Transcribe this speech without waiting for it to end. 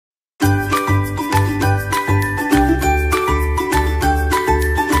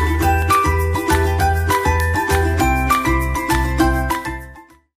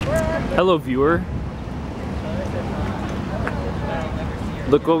fellow viewer,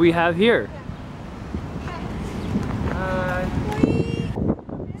 look what we have here.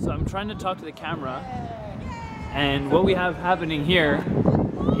 So I'm trying to talk to the camera, and what we have happening here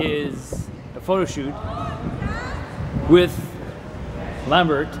is a photo shoot with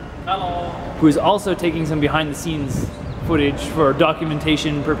Lambert, hello, who is also taking some behind the scenes footage for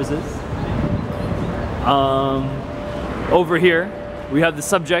documentation purposes. Over here we have the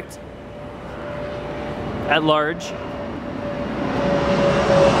subject at large.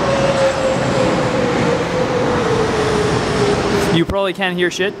 You probably can't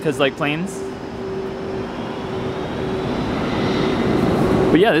hear shit because like planes.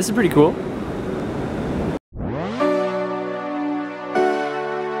 But yeah, this is pretty cool.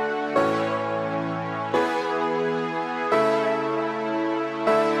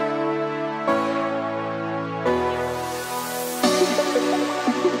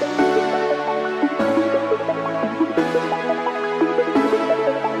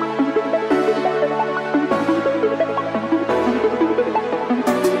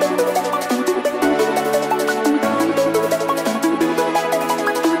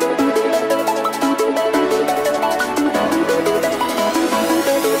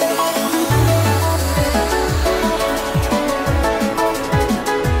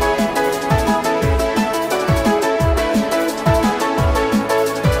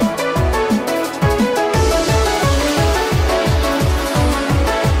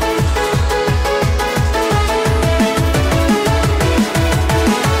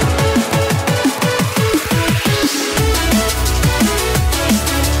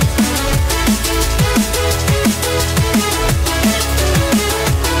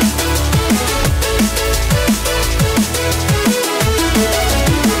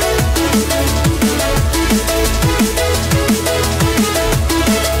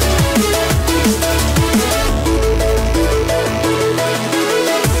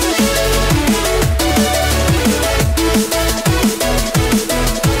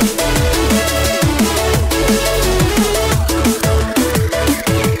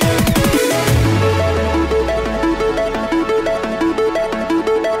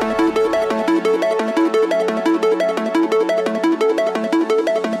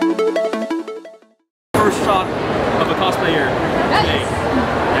 Of a cosplayer today.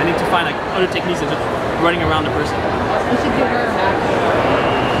 I need to find like other techniques of just running around the person. We should do her back.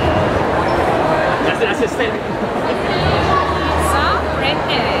 That's it, stand.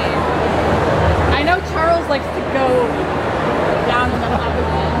 I know Charles likes to go down on the top of it.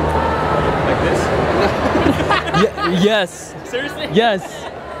 Like this? Yes. Seriously? Yes.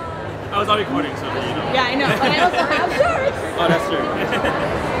 I was already recording, so you know. Yeah, I know, but I also have shorts. Oh, that's true.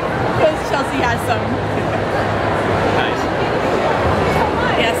 Because Chelsea has some. Nice.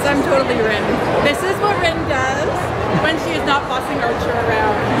 Yes, I'm totally Rin. This is what Rin does when she is not bossing Archer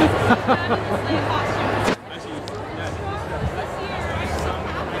around.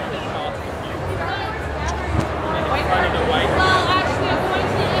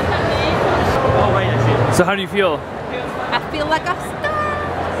 So how do you feel? I feel like a star.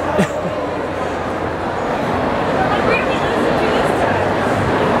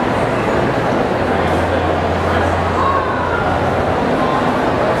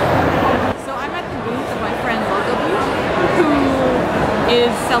 So I'm at the booth of my friend Logo Booth, who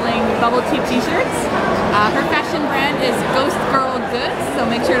is selling bubble tea t-shirts. Her fashion brand is Ghost Girl Goods, so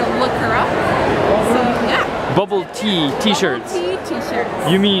make sure to look her up. So yeah. Bubble tea t-shirts. Bubble tea t-shirts.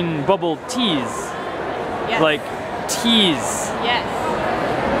 You mean bubble teas? Yes. Like teas. Yes.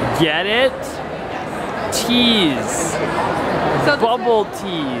 Get it? Teas. So Bubble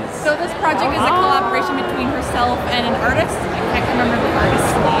teas. So this project is a collaboration between herself and an artist. I can't remember the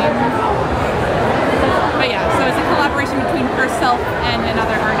artist's name. But yeah, so it's a collaboration between herself and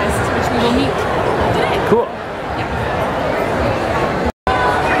another artist, which we will meet today. Cool.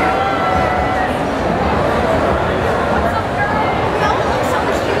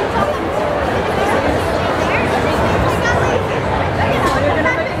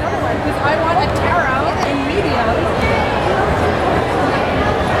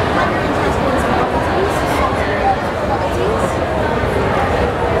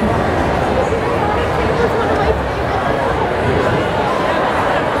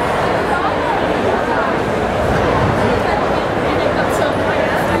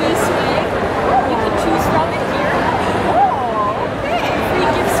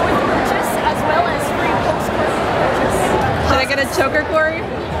 Choker, Corey?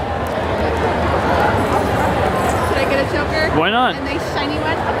 Should I get a choker? Why not? A nice shiny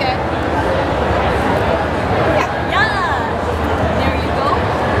one? Okay. Yeah. There you go.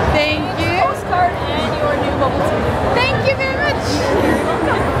 Thank you. you very much.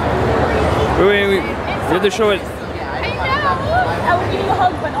 Wait. You have to show it. I will give you a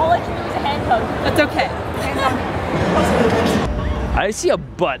hug, but all I can do is a hand hug. That's okay. I see a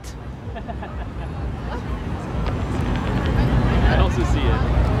butt. I also see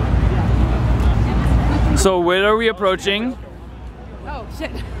it. So where are we approaching? Oh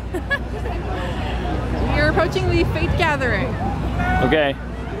shit. We are approaching the Fate Gathering. Okay.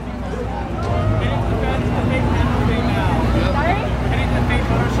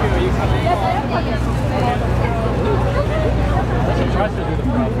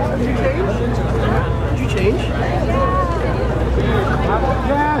 Did you change?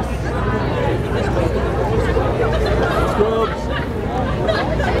 Yes!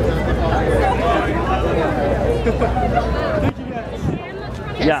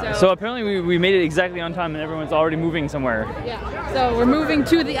 Yeah, so apparently we made it exactly on time and everyone's already moving somewhere. Yeah. So we're moving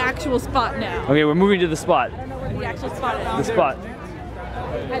to the actual spot now. Okay, we're moving to the spot. I don't know where the actual spot is. The spot.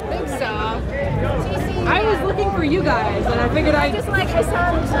 I think so. I was looking for you guys and I figured I just like I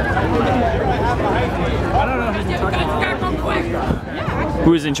saw I don't know who's in charge.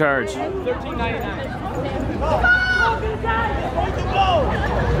 Who is in charge?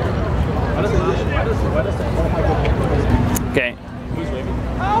 Okay.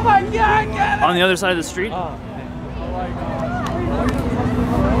 Oh my god! On the other side of the street? So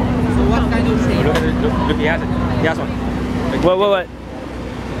what kind of shape? Look, he has it. He has one. What?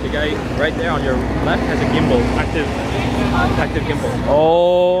 The guy right there on your left has a gimbal, active gimbal.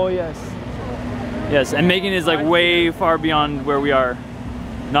 Oh, yes. Yes, and Megan is like way far beyond where we are.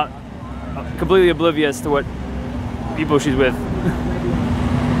 Not completely oblivious to what people she's with.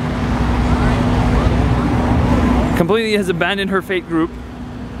 Completely has abandoned her fate group.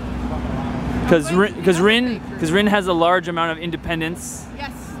 Because Rin has a large amount of independence.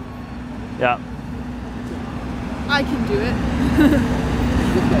 Yes. Yeah. I can do it.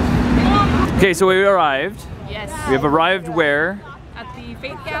 Okay, so we arrived. Yes. We have arrived where? At the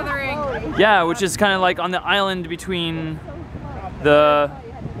Fate Gathering. Yeah, which is kind of like on the island between the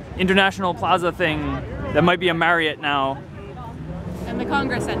International Plaza thing that might be a Marriott now. And the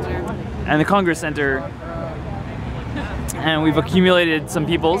Congress Center. And the Congress Center. And we've accumulated some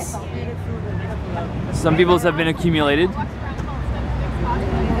peoples. Some peoples have been accumulated.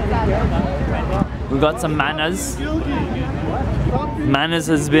 We've got some manas. Manas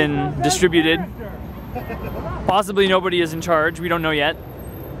has been distributed. Possibly nobody is in charge. We don't know yet.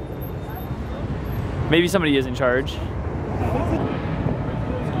 Maybe somebody is in charge.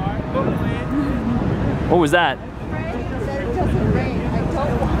 What was that?